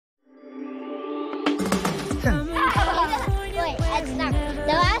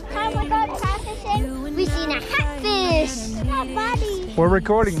crawfish. Yeah, buddy. We're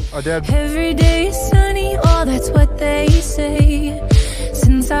recording, Dad. Every day is sunny, oh, that's what they say.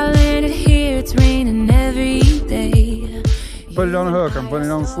 Since I landed here, it's raining every day. Put it on a hook. I'm putting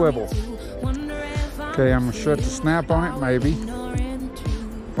it on a swivel. Okay, I'm gonna shut the snap on it, maybe.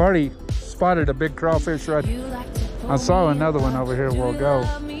 Already spotted a big crawfish right. I saw another one over here a while ago.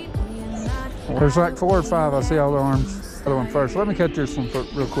 There's like 4 or 5. I see all the arms. The other one first. Let me catch this one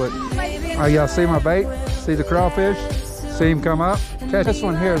real quick. Oh, y'all see my bait? See the crawfish? See him come up? Catch this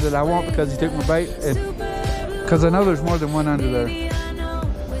one here that I want because he took my bait, and because I know there's more than one under there.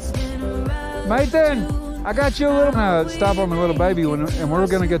 Nathan, I got you a little. Stop on the little baby one, and we're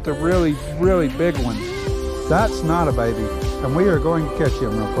gonna get the really, really big one. That's not a baby, and we are going to catch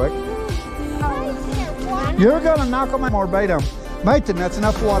him real quick. You're gonna knock on more bait on. Nathan, that's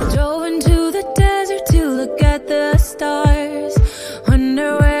enough water. Drove into the desert to look at the stars.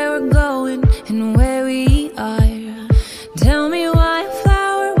 Wonder where we're going and where we are. Tell me why a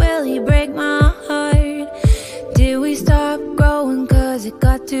flower, will he break my heart? Did we stop growing cause it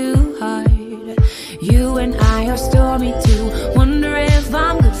got too hard? You and I are stormy too. Wonder if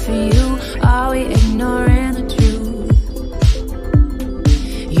I'm good for you. Are we ignoring the truth?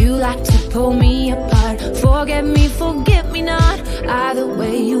 You like to pull me apart. Forget me not. Either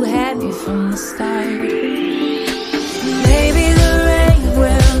way, you had me from the start. Maybe the rain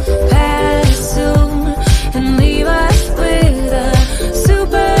will pass soon and leave us with a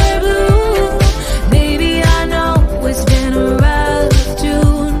super blue. Baby, I know it's been a rough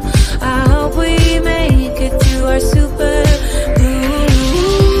June. I hope we make it to our super blue.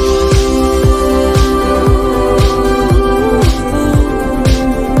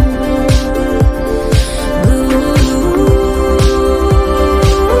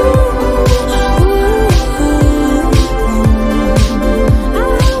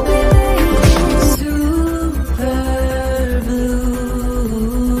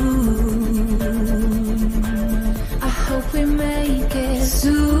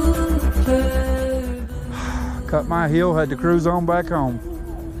 Cut my heel, had to cruise on back home.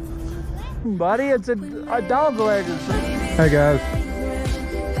 Buddy, it's a dog leg. Hey guys,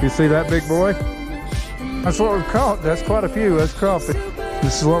 you see that big boy? That's what we've caught. That's quite a few. That's crawfish.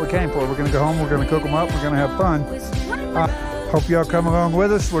 This is what we came for. We're gonna go home, we're gonna cook them up, we're gonna have fun. Hope y'all come along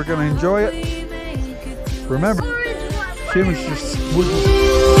with us. We're gonna enjoy it. Remember, humans just